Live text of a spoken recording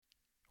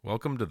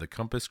Welcome to the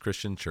Compass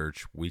Christian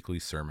Church Weekly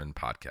Sermon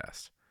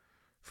Podcast.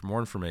 For more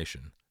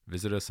information,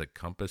 visit us at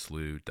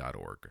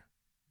compasslou.org.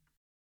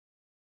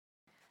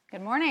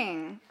 Good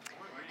morning.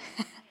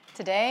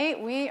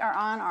 Today we are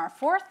on our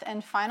fourth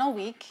and final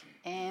week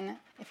in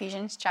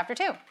Ephesians chapter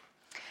 2.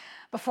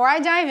 Before I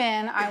dive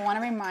in, I want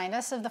to remind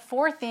us of the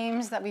four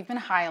themes that we've been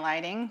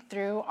highlighting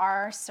through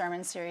our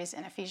sermon series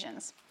in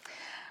Ephesians.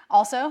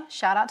 Also,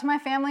 shout out to my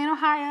family in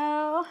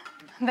Ohio.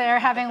 They're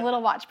having a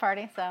little watch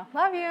party, so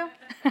love you.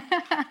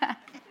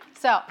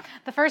 So,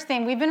 the first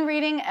theme, we've been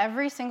reading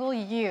every single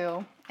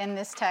you in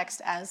this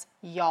text as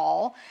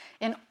y'all,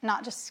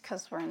 not just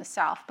because we're in the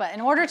South, but in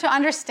order to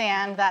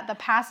understand that the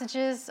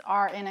passages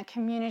are in a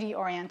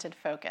community-oriented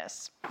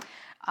focus.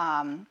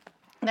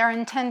 They're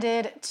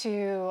intended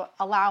to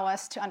allow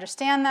us to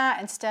understand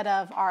that instead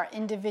of our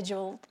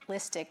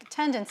individualistic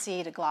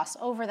tendency to gloss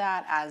over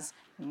that as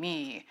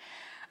me.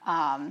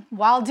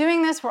 While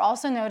doing this, we're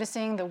also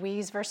noticing the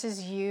we's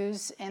versus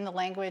you's in the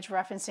language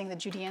referencing the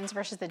Judeans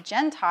versus the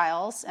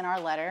Gentiles in our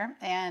letter.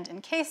 And in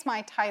case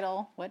my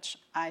title, which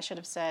I should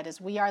have said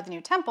is We Are the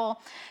New Temple,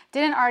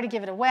 didn't already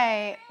give it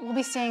away, we'll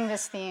be seeing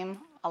this theme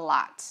a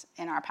lot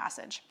in our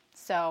passage.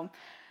 So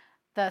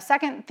the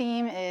second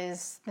theme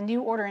is the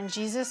new order in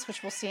Jesus,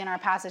 which we'll see in our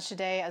passage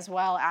today, as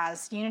well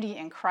as unity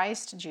in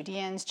Christ,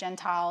 Judeans,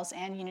 Gentiles,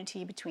 and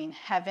unity between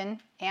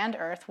heaven and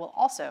earth will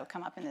also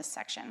come up in this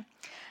section.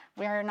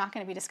 We're not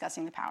going to be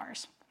discussing the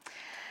powers.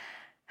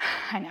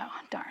 I know,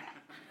 darn.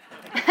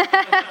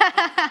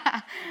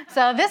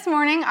 So this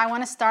morning, I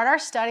want to start our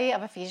study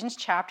of Ephesians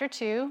chapter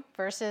 2,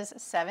 verses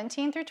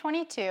 17 through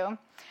 22,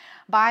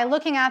 by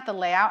looking at the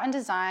layout and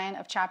design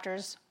of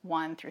chapters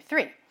 1 through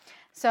 3.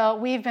 So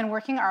we've been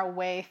working our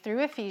way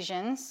through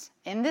Ephesians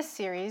in this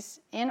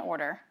series in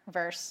order,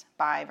 verse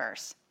by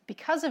verse.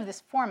 Because of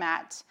this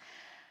format,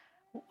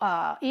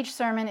 each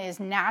sermon is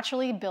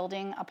naturally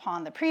building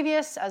upon the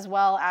previous as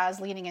well as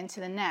leading into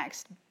the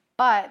next.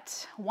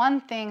 But one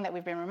thing that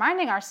we've been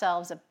reminding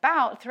ourselves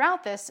about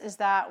throughout this is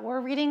that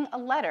we're reading a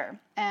letter,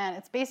 and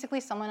it's basically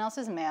someone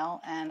else's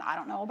mail, and I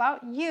don't know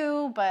about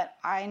you, but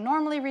I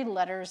normally read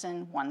letters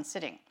in one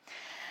sitting.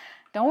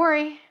 Don't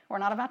worry, we're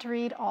not about to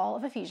read all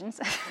of Ephesians.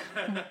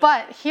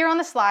 But here on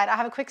the slide, I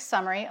have a quick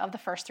summary of the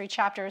first 3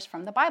 chapters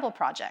from the Bible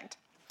Project.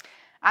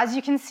 As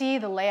you can see,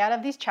 the layout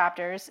of these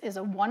chapters is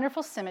a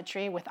wonderful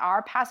symmetry with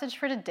our passage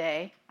for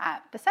today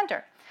at the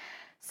center.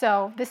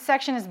 So this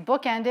section is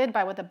bookended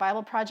by what the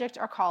Bible Project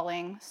are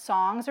calling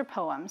songs or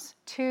poems,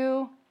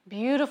 2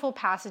 beautiful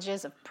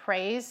passages of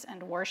praise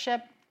and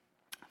worship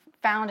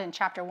found in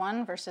chapter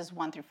 1, verses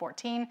 1 through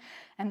 14,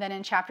 and then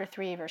in chapter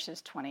 3,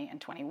 verses 20 and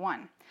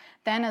 21.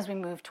 Then as we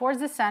move towards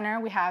the center,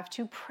 we have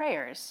 2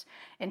 prayers.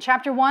 In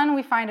chapter 1,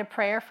 we find a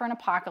prayer for an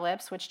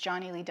apocalypse, which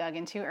John Ely dug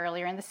into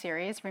earlier in the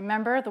series.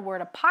 Remember, the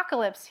word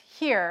apocalypse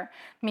here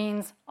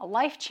means a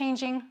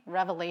life-changing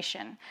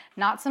revelation,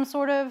 not some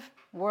sort of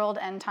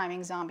world-end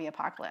timing zombie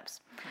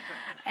apocalypse.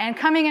 And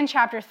coming in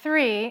chapter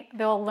 3,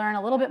 they'll learn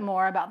a little bit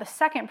more about the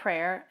second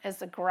prayer as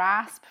the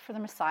grasp for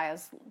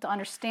the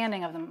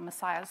understanding of the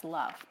Messiah's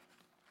love.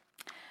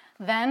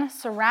 Then,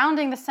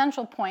 surrounding the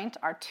central point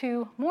are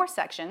 2 more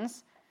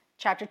sections.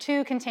 Chapter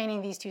 2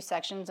 containing these 2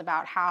 sections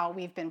about how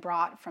we've been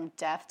brought from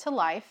death to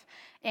life,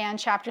 and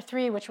chapter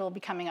 3, which will be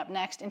coming up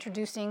next,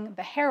 introducing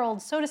the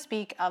herald, so to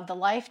speak, of the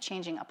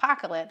life-changing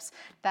apocalypse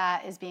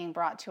that is being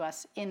brought to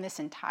us in this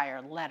entire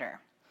letter.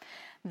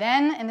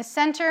 Then, in the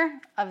center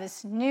of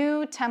this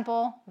new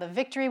temple, the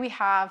victory we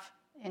have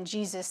in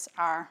Jesus,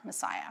 our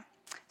Messiah.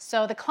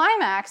 So the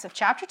climax of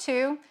chapter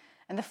 2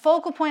 and the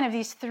focal point of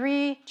these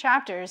 3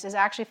 chapters is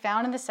actually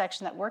found in the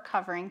section that we're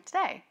covering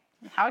today.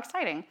 How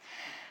exciting.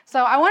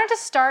 So I wanted to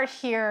start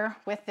here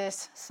with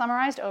this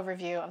summarized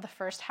overview of the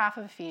first half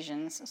of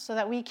Ephesians so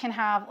that we can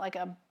have like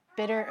a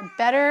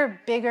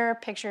better, bigger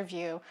picture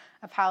view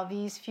of how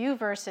these few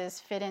verses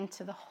fit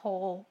into the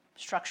whole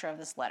structure of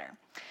this letter.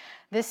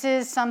 This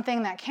is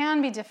something that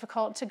can be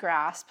difficult to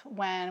grasp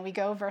when we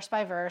go verse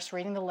by verse,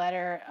 reading the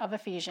letter of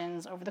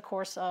Ephesians over the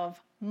course of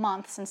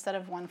months instead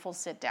of one full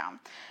sit down.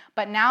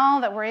 But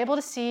now that we're able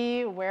to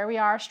see where we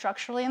are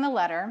structurally in the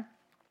letter,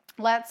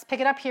 let's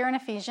pick it up here in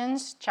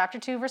Ephesians chapter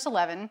 2, verse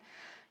 11.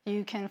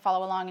 You can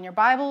follow along in your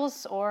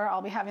Bibles, or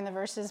I'll be having the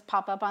verses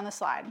pop up on the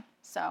slide.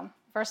 So,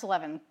 verse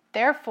 11,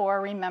 therefore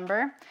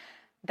remember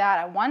that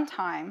at one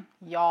time,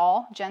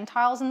 y'all,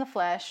 Gentiles in the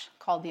flesh,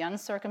 called the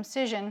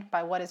uncircumcision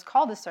by what is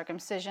called the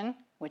circumcision,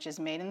 which is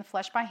made in the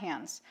flesh by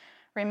hands.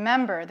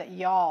 Remember that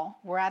y'all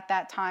were at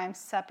that time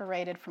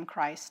separated from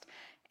Christ,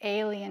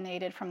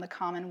 alienated from the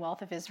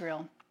commonwealth of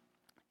Israel,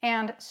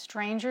 and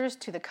strangers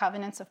to the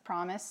covenants of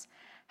promise,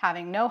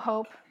 having no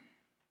hope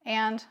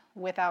and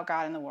without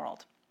God in the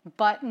world.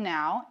 But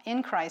now,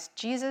 in Christ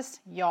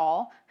Jesus,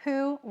 y'all,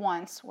 who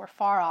once were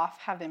far off,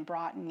 have been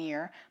brought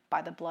near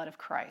by the blood of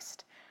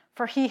Christ.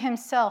 For he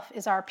himself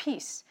is our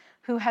peace,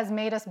 who has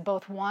made us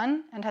both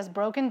one and has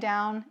broken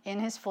down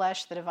in his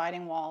flesh the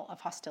dividing wall of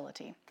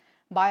hostility,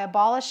 by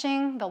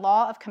abolishing the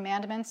law of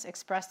commandments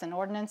expressed in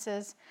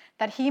ordinances,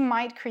 that he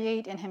might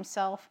create in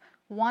himself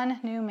one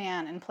new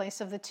man in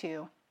place of the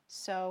 2,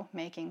 so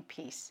making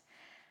peace,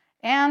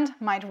 and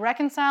might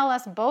reconcile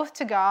us both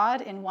to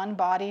God in one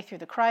body through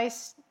the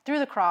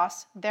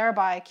cross,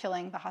 thereby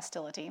killing the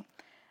hostility.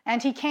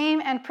 And he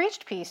came and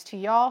preached peace to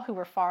y'all who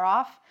were far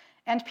off,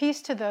 and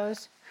peace to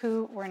those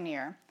who were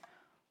near.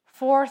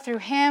 For through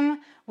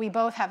him we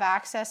both have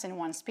access in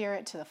one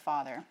spirit to the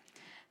Father.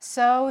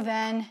 So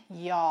then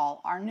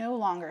y'all are no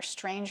longer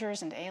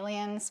strangers and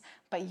aliens,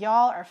 but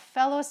y'all are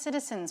fellow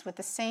citizens with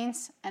the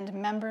saints and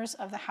members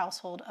of the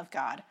household of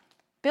God,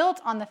 built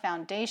on the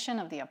foundation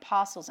of the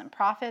apostles and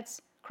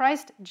prophets,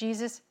 Christ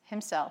Jesus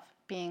himself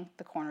being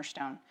the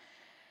cornerstone,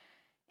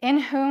 in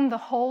whom the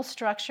whole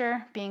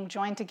structure, being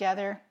joined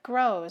together,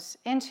 grows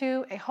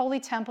into a holy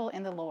temple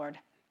in the Lord.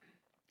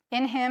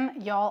 In him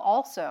y'all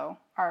also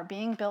are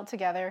being built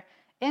together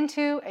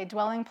into a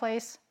dwelling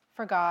place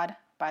for God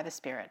by the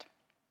Spirit.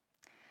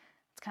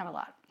 It's kind of a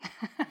lot.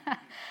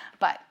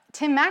 But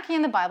Tim Mackey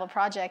in the Bible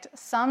Project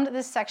summed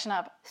this section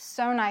up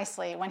so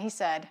nicely when he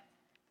said,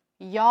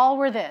 y'all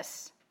were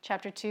this,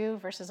 chapter 2,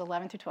 verses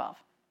 11 through 12.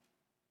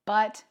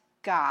 But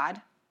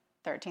God,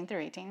 13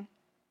 through 18.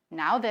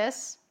 Now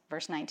this,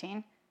 verse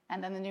 19.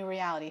 And then the new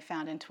reality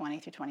found in 20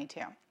 through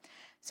 22.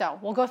 So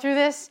we'll go through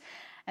this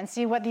and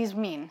see what these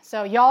mean.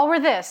 So y'all were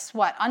this,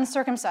 what?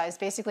 Uncircumcised,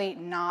 basically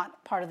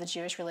not part of the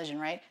Jewish religion,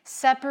 right?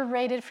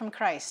 Separated from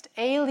Christ,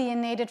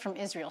 alienated from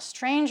Israel,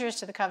 strangers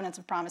to the covenants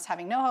of promise,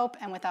 having no hope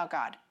and without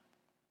God.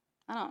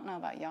 I don't know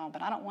about y'all,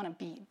 but I don't want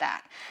to be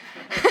that.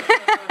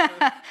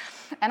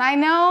 And I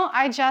know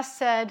I just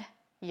said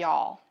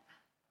y'all,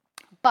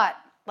 but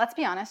let's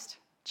be honest,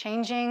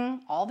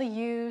 changing all the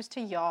yous to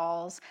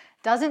y'alls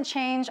doesn't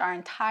change our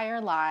entire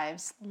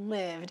lives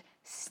lived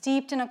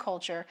steeped in a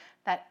culture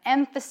that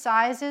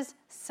emphasizes,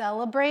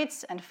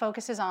 celebrates, and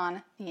focuses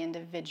on the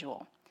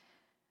individual.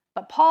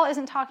 But Paul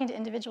isn't talking to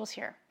individuals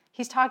here.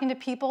 He's talking to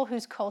people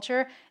whose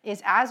culture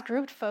is as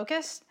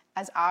group-focused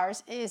as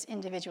ours is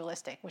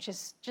individualistic, which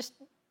is just,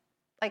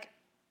 like,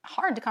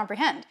 hard to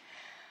comprehend.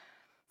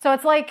 So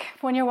it's like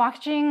when you're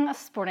watching a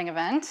sporting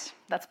event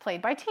that's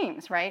played by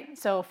teams, right?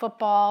 So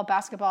football,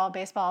 basketball,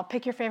 baseball,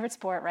 pick your favorite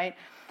sport, right?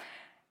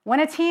 When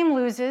a team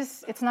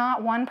loses, it's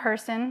not one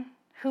person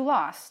who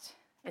lost.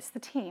 It's the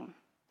team.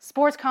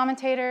 Sports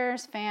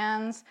commentators,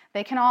 fans,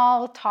 they can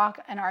all talk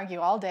and argue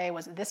all day.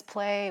 Was it this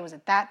play? Was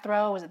it that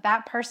throw? Was it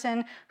that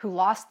person who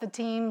lost the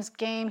team's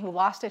game, who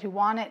lost it, who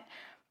won it?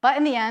 But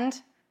in the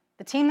end,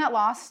 the team that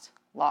lost,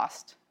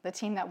 lost. The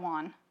team that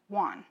won,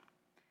 won.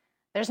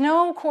 There's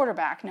no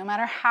quarterback, no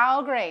matter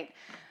how great,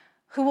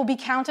 who will be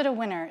counted a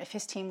winner if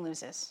his team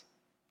loses.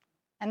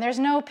 And there's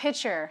no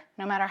pitcher,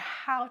 no matter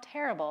how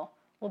terrible,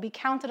 will be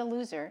counted a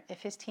loser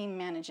if his team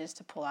manages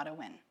to pull out a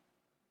win.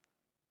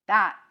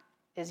 That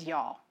is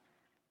y'all.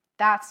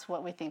 That's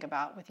what we think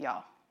about with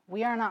y'all.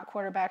 We are not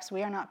quarterbacks.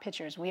 We are not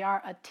pitchers. We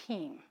are a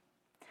team.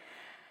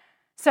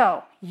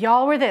 So,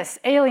 y'all were this,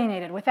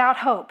 alienated, without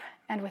hope,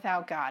 and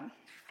without God.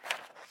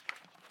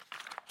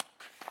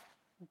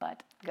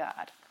 But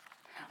God.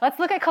 Let's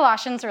look at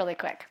Colossians really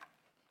quick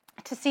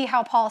to see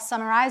how Paul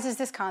summarizes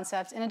this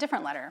concept in a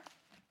different letter.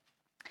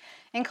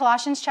 In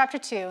Colossians chapter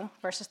 2,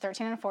 verses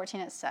 13 and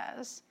 14, it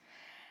says,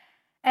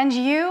 "And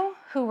you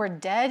who were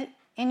dead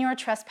in your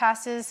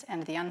trespasses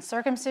and the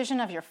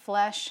uncircumcision of your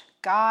flesh,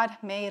 God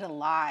made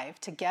alive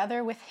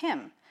together with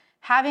him,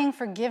 having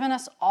forgiven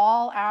us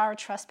all our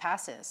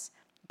trespasses,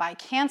 by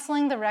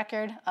canceling the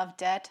record of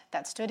debt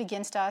that stood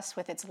against us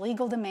with its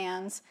legal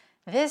demands.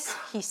 This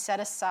he set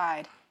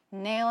aside,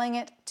 nailing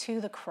it to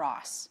the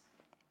cross.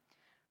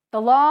 The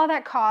law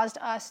that caused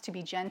us to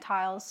be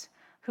Gentiles,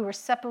 who were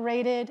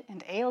separated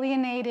and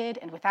alienated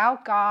and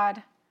without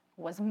God,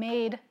 was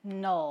made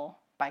null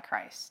by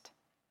Christ,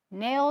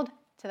 nailed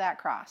to that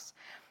cross."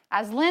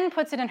 As Lynn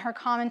puts it in her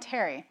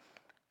commentary,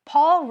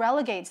 Paul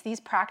relegates these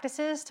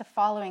practices to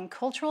following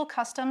cultural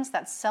customs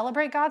that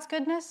celebrate God's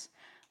goodness,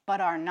 but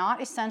are not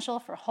essential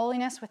for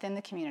holiness within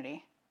the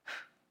community.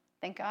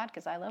 Thank God,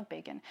 because I love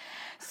bacon.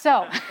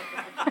 So,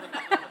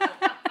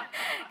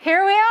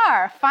 here we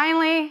are,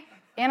 finally,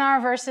 in our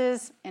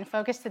verses in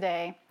focus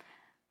today.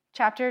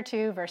 Chapter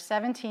 2, verse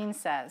 17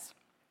 says,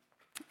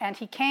 "And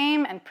he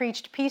came and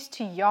preached peace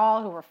to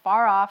y'all who were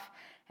far off,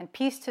 and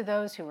peace to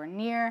those who were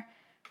near.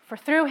 For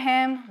through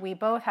him we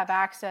both have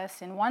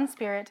access in one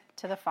spirit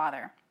to the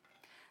Father."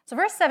 So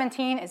verse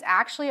 17 is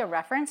actually a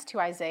reference to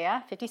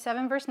Isaiah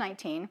 57, verse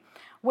 19,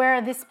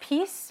 where this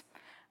peace,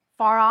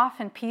 far off,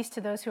 and peace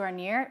to those who are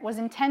near, was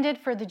intended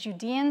for the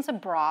Judeans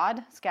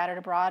abroad, scattered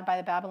abroad by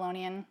the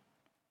Babylonian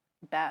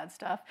bad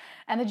stuff,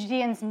 and the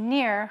Judeans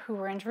near who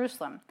were in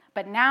Jerusalem.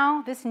 But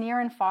now this near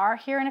and far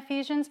here in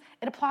Ephesians,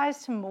 it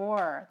applies to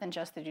more than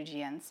just the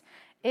Judeans.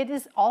 It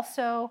is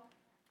also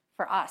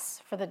for us,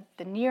 for the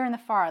near and the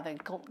far,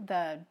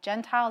 the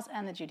Gentiles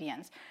and the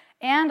Judeans.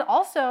 And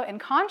also, in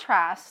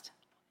contrast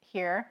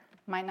here,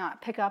 might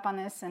not pick up on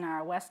this in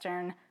our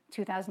Western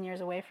 2,000 years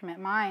away from it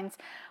minds,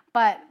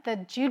 but the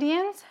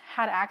Judeans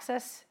had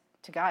access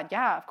to God.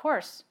 Yeah, of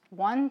course,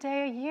 one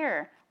day a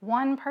year,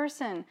 one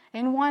person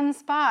in one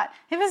spot.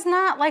 It was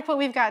not like what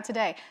we've got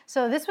today.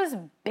 So this was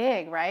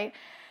big, right?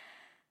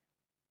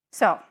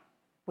 So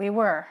We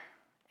were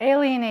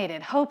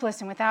alienated,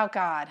 hopeless, and without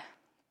God.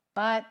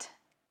 But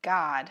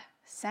God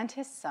sent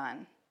his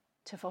Son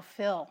to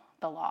fulfill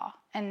the law.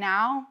 And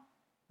now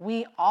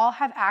we all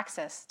have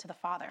access to the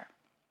Father.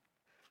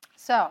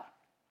 So,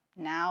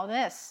 now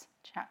this,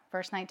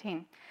 verse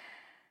 19.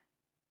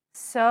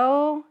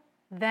 So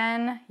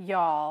then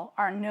y'all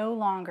are no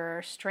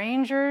longer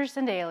strangers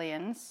and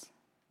aliens,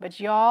 but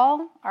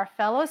y'all are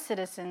fellow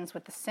citizens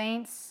with the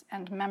saints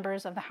and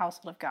members of the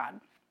household of God.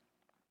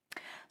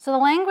 So the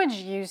language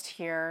used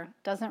here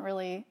doesn't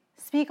really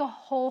speak a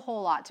whole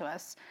lot to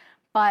us,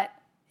 but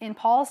in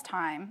Paul's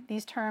time,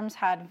 these terms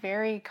had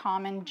very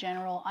common,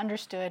 general,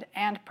 understood,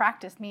 and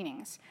practiced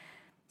meanings.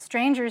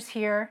 Strangers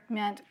here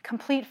meant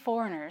complete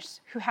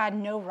foreigners who had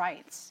no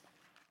rights.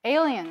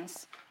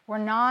 Aliens were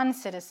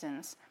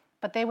non-citizens,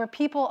 but they were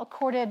people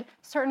accorded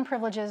certain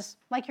privileges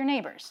like your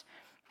neighbors.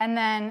 And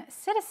then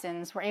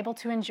citizens were able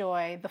to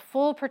enjoy the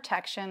full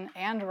protection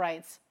and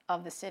rights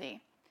of the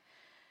city.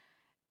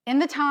 In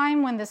the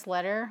time when this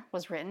letter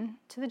was written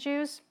to the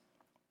Jews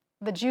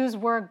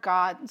were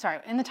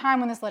in the time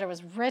when this letter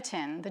was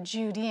written, the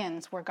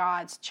Judeans were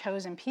God's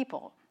chosen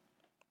people.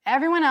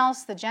 Everyone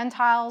else, the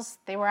Gentiles,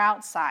 they were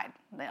outside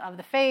of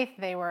the faith.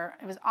 It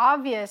was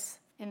obvious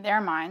in their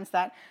minds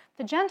that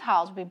the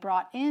Gentiles would be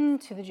brought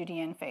into the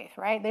Judean faith,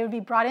 right? They would be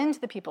brought into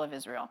the people of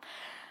Israel.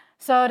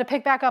 So to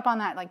pick back up on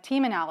that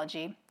team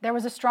analogy, there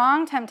was a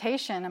strong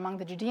temptation among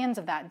the Judeans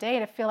of that day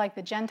to feel like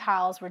the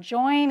Gentiles were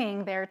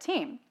joining their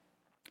team,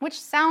 which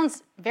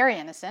sounds very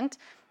innocent,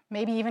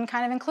 maybe even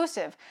kind of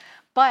inclusive.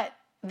 But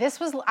this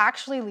was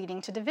actually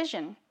leading to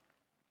division.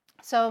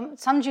 So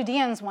some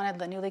Judeans wanted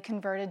the newly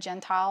converted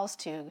Gentiles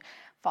to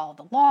follow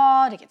the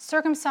law, to get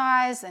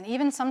circumcised, and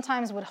even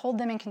sometimes would hold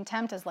them in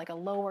contempt as like a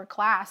lower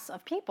class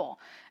of people.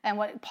 And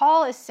what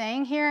Paul is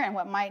saying here, and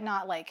what might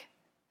not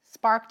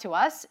spark to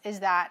us, is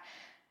that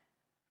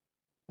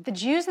the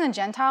Jews and the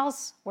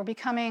Gentiles were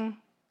becoming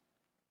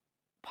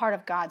part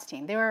of God's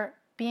team. They were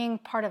being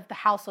part of the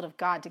household of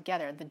God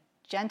together. The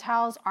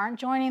Gentiles aren't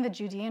joining the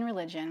Judean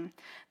religion.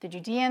 The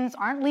Judeans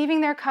aren't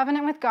leaving their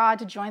covenant with God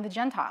to join the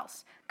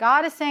Gentiles.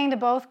 God is saying to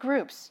both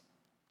groups,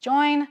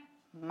 join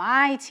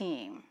my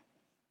team.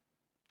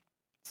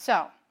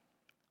 So,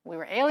 we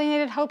were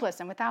alienated,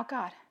 hopeless, and without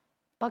God.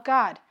 But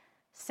God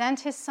sent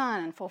his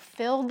Son and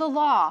fulfilled the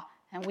law,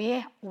 and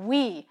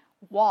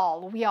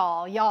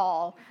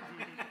y'all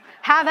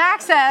have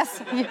access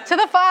to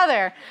the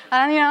Father.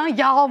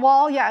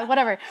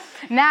 Whatever.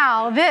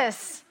 Now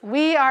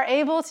we are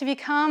able to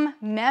become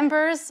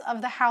members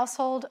of the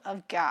household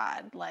of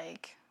God.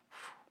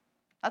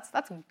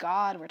 That's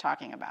God we're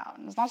talking about.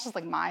 It's not just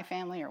my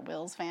family or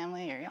Will's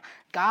family or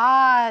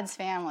God's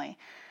family.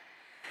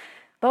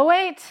 But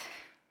wait,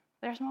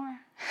 there's more.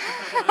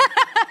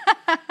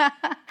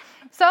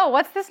 So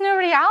what's this new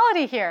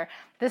reality here?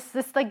 This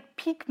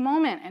peak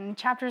moment in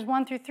chapters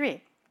 1 through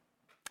 3.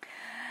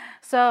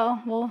 So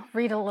we'll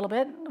read a little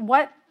bit.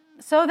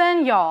 So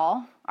then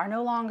y'all are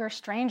no longer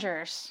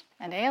strangers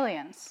and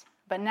aliens,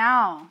 but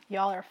now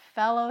y'all are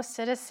fellow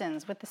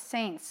citizens with the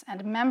saints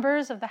and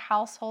members of the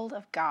household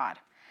of God,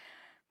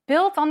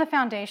 built on the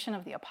foundation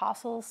of the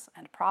apostles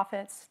and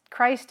prophets,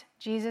 Christ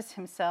Jesus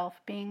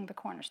himself being the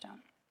cornerstone,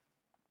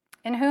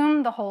 in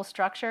whom the whole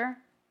structure,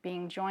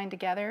 being joined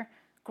together,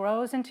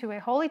 grows into a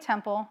holy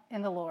temple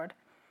in the Lord.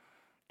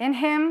 In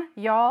him,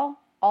 y'all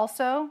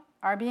also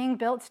are being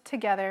built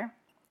together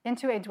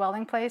into a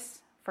dwelling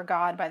place for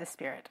God by the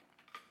Spirit.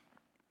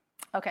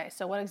 Okay,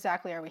 so what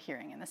exactly are we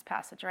hearing in this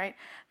passage, right?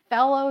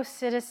 Fellow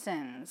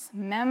citizens,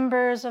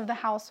 members of the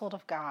household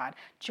of God,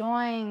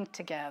 joined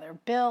together,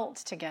 built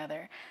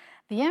together.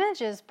 The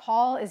images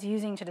Paul is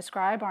using to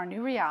describe our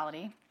new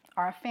reality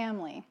are a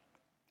family,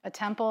 a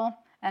temple,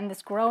 and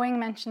this growing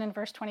mention in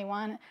verse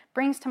 21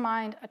 brings to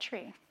mind a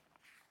tree.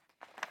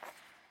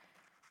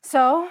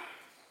 So,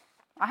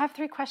 I have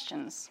 3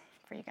 questions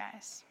for you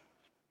guys.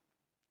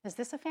 Is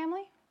this a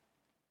family?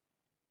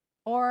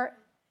 Or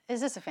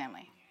is this a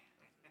family?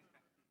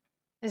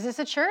 Is this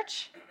a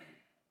church?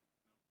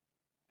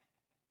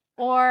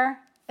 Or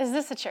is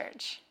this a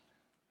church?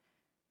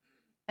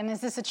 And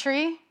is this a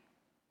tree?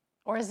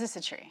 Or is this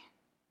a tree?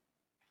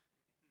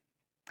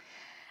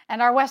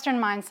 And our Western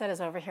mindset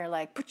is over here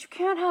but you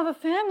can't have a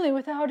family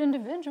without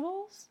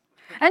individuals.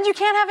 And you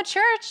can't have a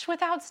church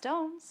without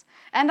stones.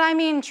 And I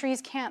mean, trees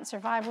can't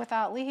survive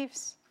without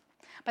leaves.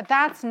 But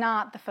that's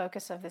not the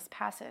focus of this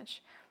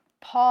passage.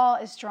 Paul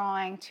is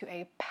drawing to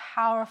a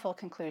powerful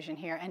conclusion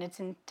here, and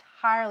it's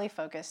entirely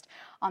focused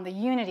on the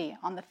unity,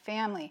 on the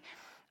family,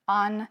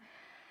 on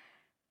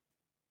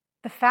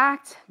the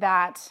fact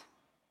that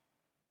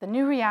the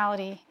new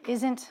reality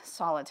isn't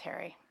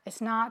solitary. It's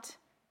not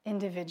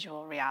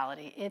individual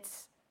reality.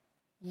 It's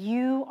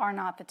you are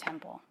not the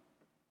temple.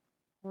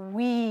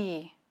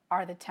 We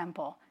are the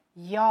temple.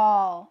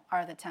 Y'all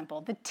are the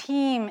temple. The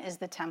team is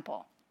the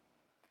temple.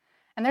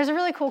 And there's a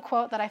really cool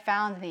quote that I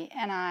found in the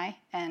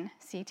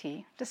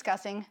NINCT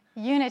discussing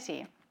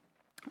unity,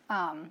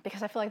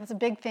 because I feel like that's a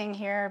big thing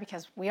here,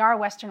 because we are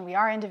Western, we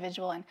are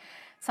individual, and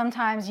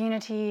Sometimes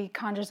unity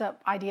conjures up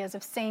ideas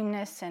of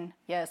sameness and,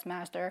 yes,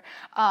 master.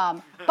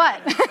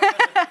 But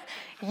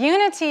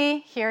unity,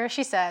 here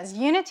she says,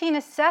 unity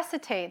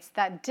necessitates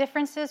that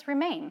differences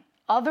remain.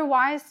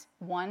 Otherwise,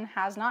 one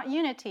has not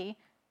unity,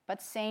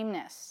 but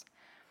sameness.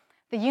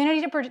 The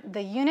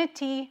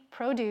unity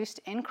produced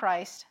in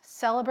Christ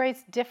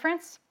celebrates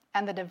difference,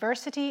 and the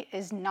diversity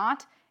is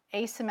not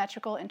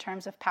asymmetrical in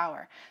terms of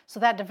power. So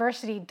that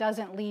diversity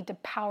doesn't lead to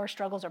power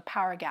struggles or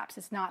power gaps.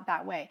 It's not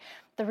that way.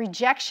 The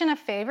rejection of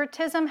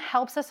favoritism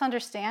helps us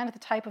understand the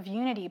type of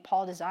unity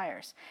Paul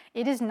desires.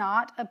 It is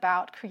not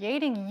about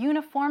creating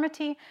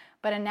uniformity,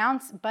 but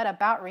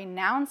about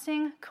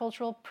renouncing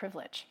cultural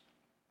privilege.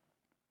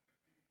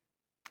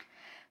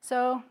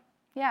 So,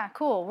 yeah,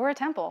 cool. We're a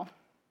temple.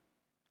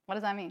 What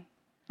does that mean?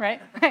 Right?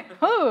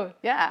 Ooh,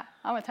 yeah,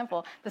 I'm a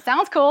temple. That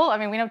sounds cool. I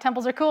mean, we know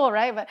temples are cool,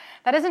 right? But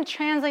that doesn't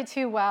translate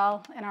too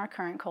well in our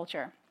current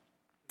culture.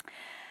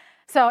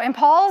 So in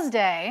Paul's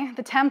day,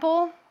 the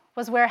temple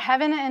was where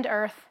heaven and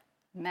earth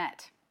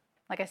met.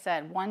 Like I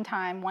said, one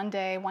time, one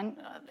day,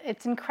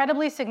 it's an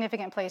incredibly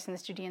significant place in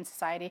this Judean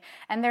society.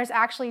 And there's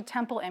actually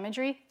temple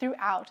imagery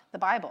throughout the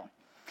Bible.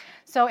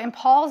 So in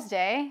Paul's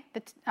day,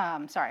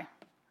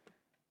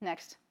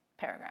 next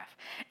paragraph.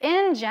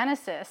 In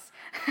Genesis,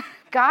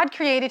 God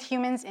created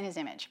humans in his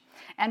image.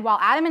 And while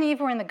Adam and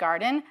Eve were in the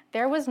garden,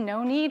 there was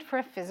no need for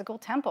a physical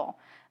temple.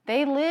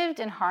 They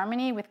lived in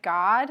harmony with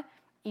God,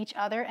 each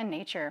other, and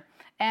nature.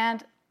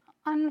 And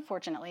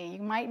unfortunately, you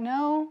might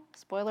know,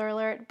 spoiler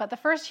alert, but the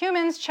first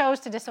humans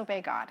chose to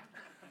disobey God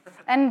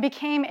and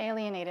became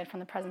alienated from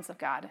the presence of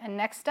God. And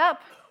next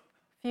up,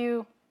 a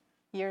few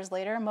years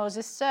later,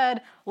 Moses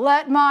said,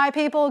 "Let my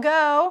people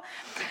go."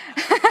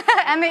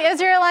 And the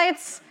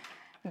Israelites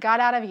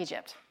got out of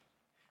Egypt.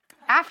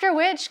 After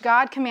which,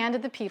 God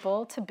commanded the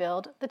people to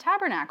build the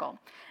tabernacle.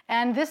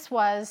 And this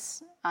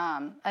was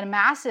a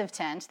massive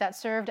tent that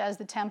served as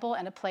the temple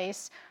and a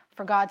place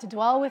for God to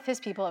dwell with his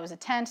people. It was a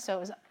tent,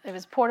 so it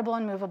was portable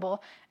and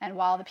movable. And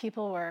while the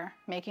people were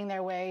making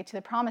their way to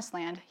the promised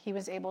land, he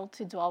was able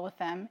to dwell with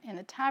them in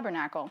the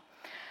tabernacle.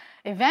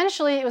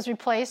 Eventually, it was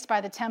replaced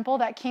by the temple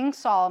that King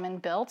Solomon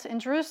built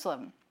in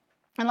Jerusalem.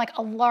 And like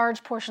a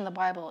large portion of the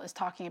Bible is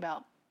talking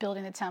about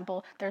building the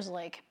temple. There's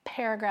like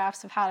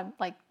paragraphs of how to,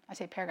 like, I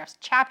say paragraphs,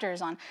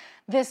 chapters on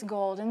this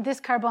gold and this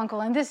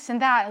carbuncle and this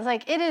and that. It's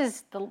like, it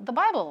is, the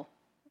Bible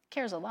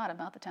cares a lot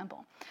about the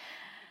temple.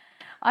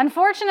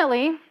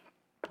 Unfortunately,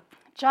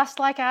 just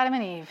like Adam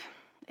and Eve,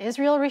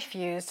 Israel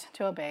refused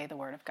to obey the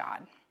word of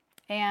God.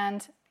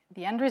 And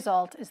the end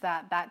result is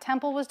that that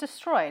temple was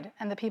destroyed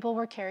and the people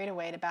were carried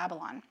away to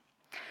Babylon.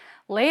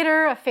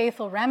 Later, a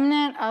faithful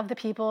remnant of the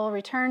people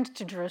returned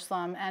to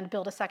Jerusalem and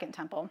built a second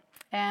temple.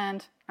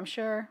 And I'm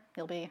sure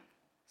you'll be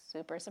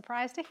super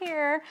surprised to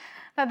hear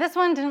that this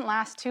one didn't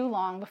last too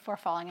long before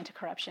falling into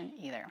corruption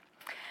either.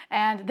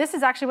 And this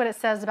is actually what it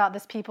says about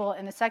this people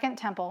in the second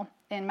temple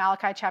in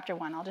Malachi chapter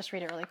 1. I'll just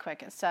read it really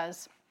quick. It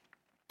says,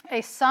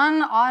 "A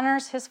son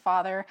honors his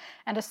father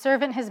and a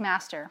servant his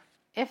master.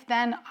 If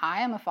then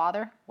I am a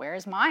father, where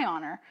is my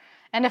honor?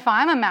 And if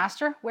I'm a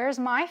master, where is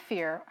my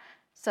fear?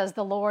 Says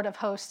the Lord of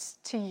hosts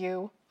to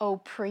you, O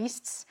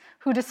priests,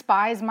 who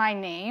despise my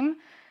name.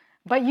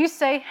 But you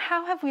say,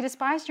 how have we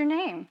despised your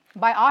name?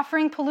 By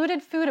offering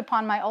polluted food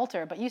upon my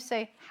altar. But you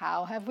say,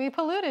 how have we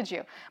polluted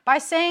you? By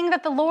saying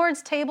that the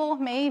Lord's table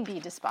may be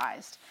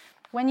despised.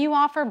 When you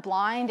offer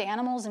blind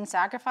animals in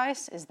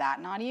sacrifice, is that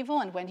not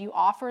evil? And when you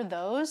offer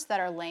those that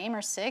are lame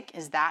or sick,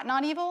 is that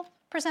not evil?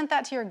 Present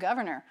that to your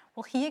governor.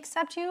 Will he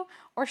accept you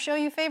or show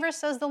you favor,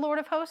 says the Lord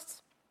of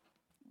hosts?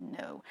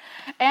 No.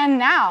 And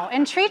now,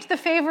 entreat the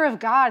favor of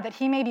God that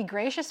he may be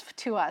gracious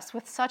to us.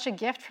 With such a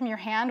gift from your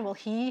hand, will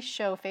he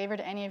show favor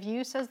to any of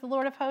you, says the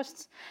Lord of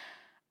hosts?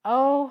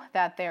 Oh,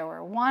 that there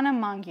were one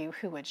among you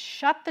who would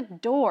shut the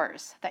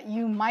doors, that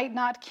you might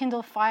not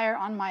kindle fire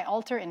on my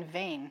altar in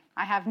vain.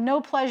 I have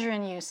no pleasure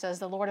in you, says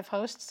the Lord of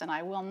hosts, and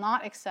I will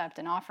not accept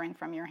an offering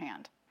from your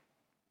hand.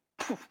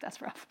 Poof,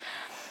 that's rough.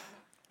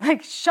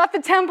 Like, shut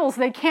the temple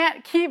so they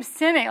can't keep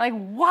sinning. Like,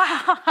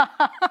 wow.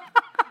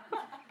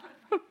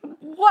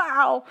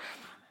 Wow.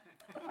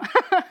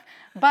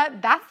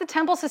 But that's the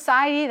temple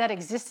society that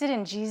existed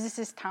in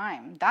Jesus'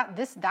 time.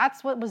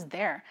 That's what was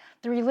there.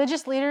 The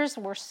religious leaders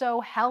were so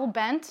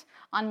hell-bent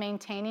on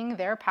maintaining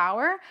their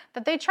power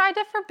that they tried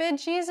to forbid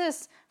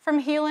Jesus from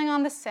healing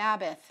on the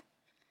Sabbath.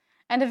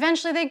 And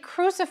eventually they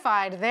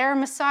crucified their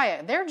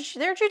Messiah. They're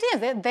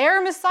Judeans.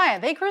 Their Messiah.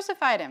 They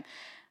crucified him,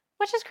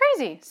 which is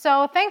crazy.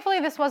 So thankfully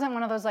this wasn't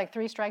one of those like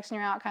 3 strikes and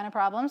you're out kind of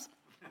problems.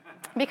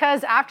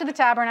 Because after the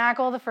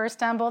tabernacle, the first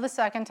temple, the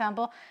second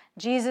temple,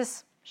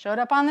 Jesus showed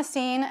up on the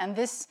scene, and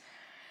this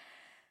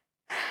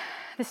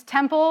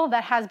temple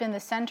that has been the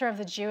center of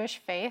the Jewish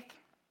faith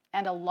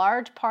and a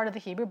large part of the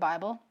Hebrew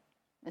Bible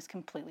is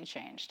completely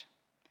changed.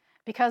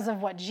 Because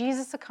of what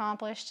Jesus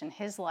accomplished in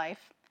his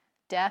life,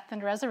 death,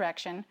 and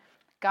resurrection,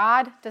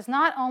 God does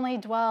not only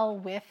dwell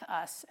with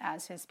us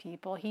as his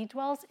people, he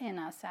dwells in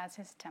us as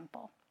his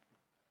temple.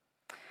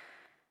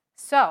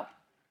 So,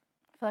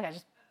 I feel like I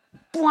just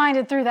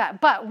blinded through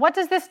that. But what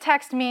does this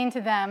text mean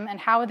to them, and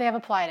how would they have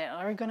applied it?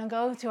 We're going to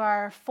go to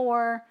our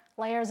 4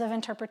 layers of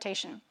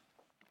interpretation.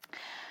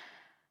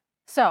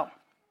 So,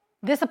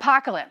 this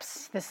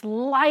apocalypse, this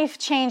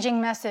life-changing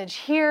message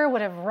here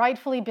would have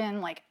rightfully been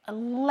like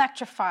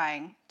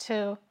electrifying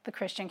to the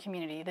Christian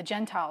community, the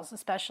Gentiles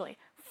especially.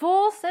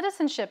 Full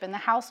citizenship in the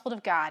household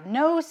of God,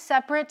 no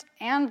separate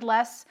and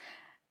less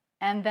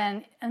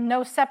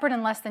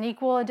than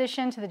equal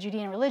addition to the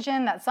Judean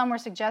religion that some were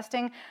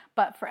suggesting,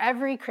 but for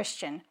every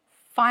Christian,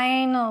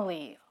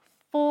 finally,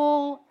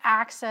 full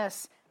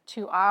access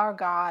to our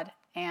God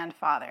and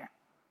Father.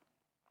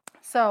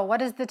 So what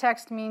does the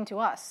text mean to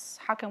us?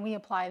 How can we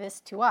apply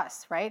this to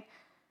us, right?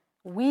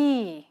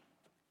 We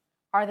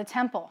are the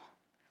temple.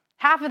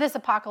 Half of this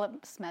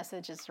apocalypse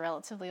message is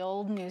relatively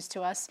old news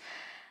to us.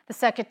 The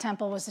second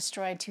temple was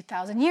destroyed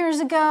 2,000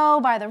 years ago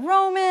by the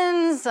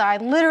Romans. I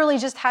literally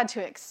just had to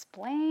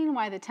explain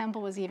why the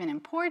temple was even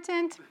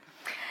important.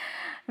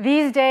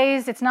 These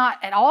days, it's not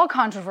at all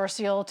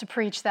controversial to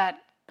preach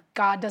that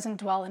God doesn't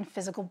dwell in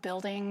physical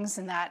buildings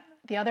and that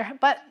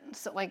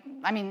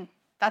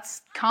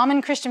that's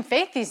common Christian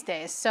faith these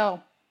days.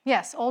 So,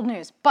 yes, old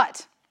news.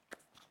 But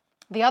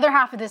the other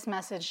half of this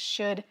message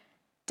should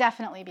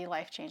definitely be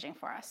life-changing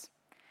for us.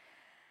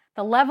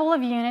 The level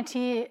of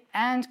unity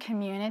and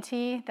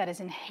community that is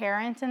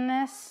inherent in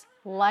this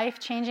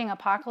life-changing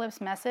apocalypse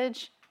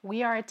message,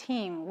 we are a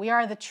team. We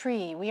are the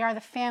tree. We are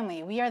the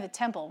family. We are the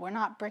temple. We're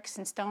not bricks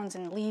and stones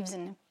and leaves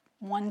and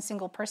one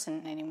single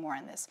person anymore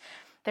in this.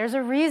 There's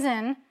a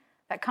reason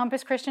that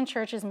Compass Christian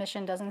Church's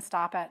mission doesn't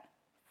stop at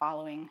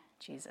following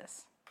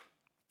Jesus.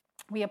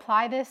 We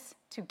apply this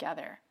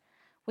together.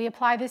 We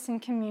apply this in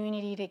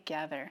community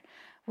together.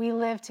 We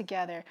live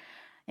together.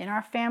 In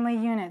our family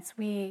units,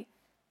 we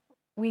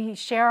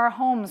share our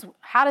homes.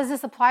 How does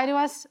this apply to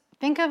us?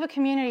 Think of a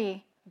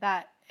community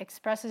that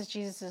expresses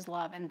Jesus'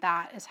 love, and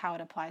that is how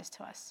it applies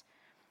to us.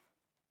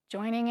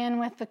 Joining in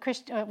with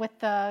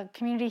the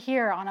community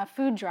here on a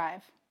food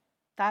drive,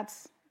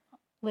 that's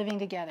living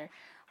together.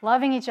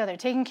 Loving each other,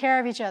 taking care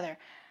of each other.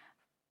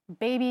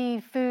 Baby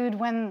food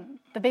when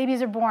the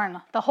babies are born.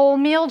 The whole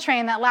meal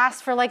train that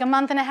lasts for like a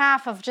month and a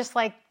half of just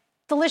like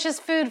delicious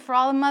food for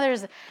all the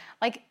mothers.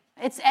 Like,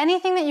 it's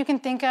anything that you can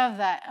think of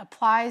that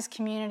applies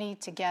community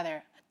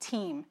together. A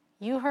team.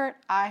 You hurt,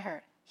 I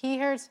hurt. He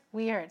hurts,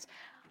 we hurt.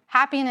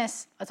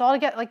 Happiness, it's all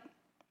together. Like,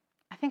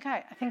 I think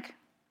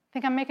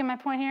I'm making my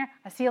point here.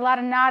 I see a lot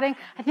of nodding.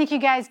 I think you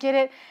guys get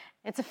it.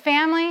 It's a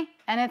family,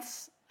 and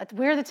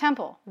we're the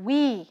temple.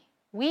 We,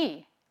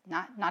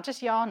 not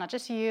just y'all, not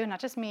just you,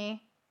 not just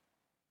me.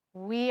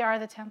 We are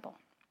the temple.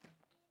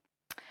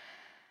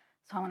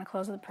 So I want to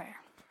close with a prayer.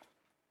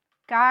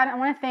 God, I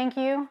want to thank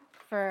you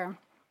for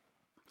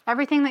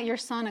everything that your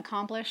Son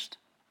accomplished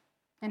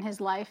in his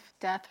life,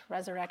 death,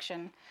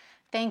 resurrection.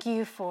 Thank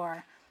you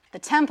for the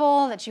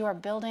temple that you are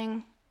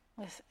building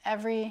with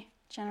every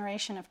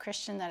generation of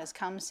Christian that has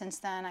come since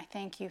then. I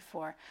thank you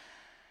for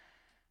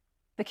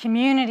the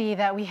community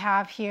that we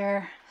have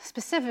here,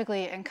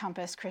 specifically in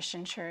Compass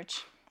Christian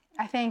Church.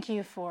 I thank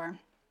you for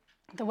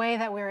the way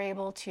that we're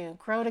able to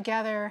grow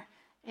together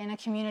in a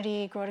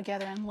community, grow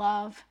together in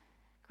love,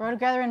 grow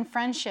together in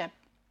friendship.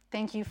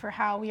 Thank you for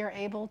how we are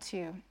able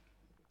to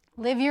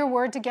live your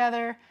word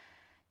together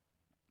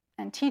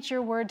and teach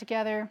your word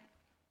together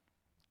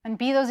and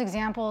be those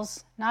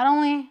examples, not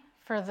only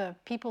for the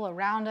people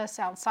around us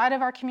outside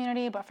of our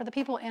community, but for the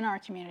people in our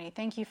community.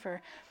 Thank you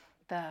for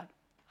the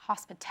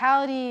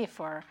hospitality,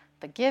 for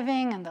the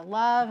giving and the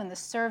love and the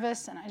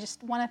service. And I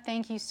just want to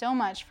thank you so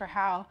much for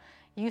how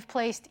you've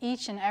placed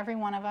each and every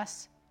one of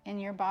us in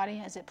your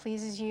body as it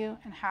pleases you,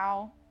 and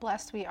how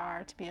blessed we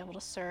are to be able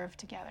to serve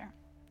together.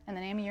 In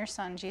the name of your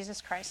Son,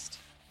 Jesus Christ,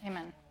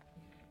 amen.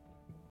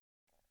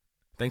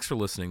 Thanks for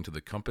listening to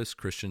the Compass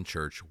Christian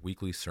Church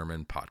Weekly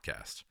Sermon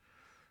Podcast.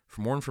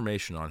 For more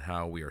information on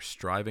how we are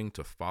striving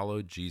to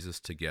follow Jesus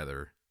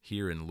together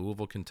here in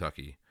Louisville,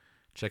 Kentucky,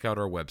 check out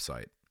our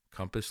website,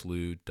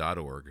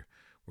 compasslou.org,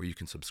 where you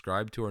can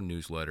subscribe to our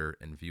newsletter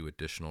and view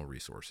additional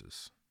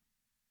resources.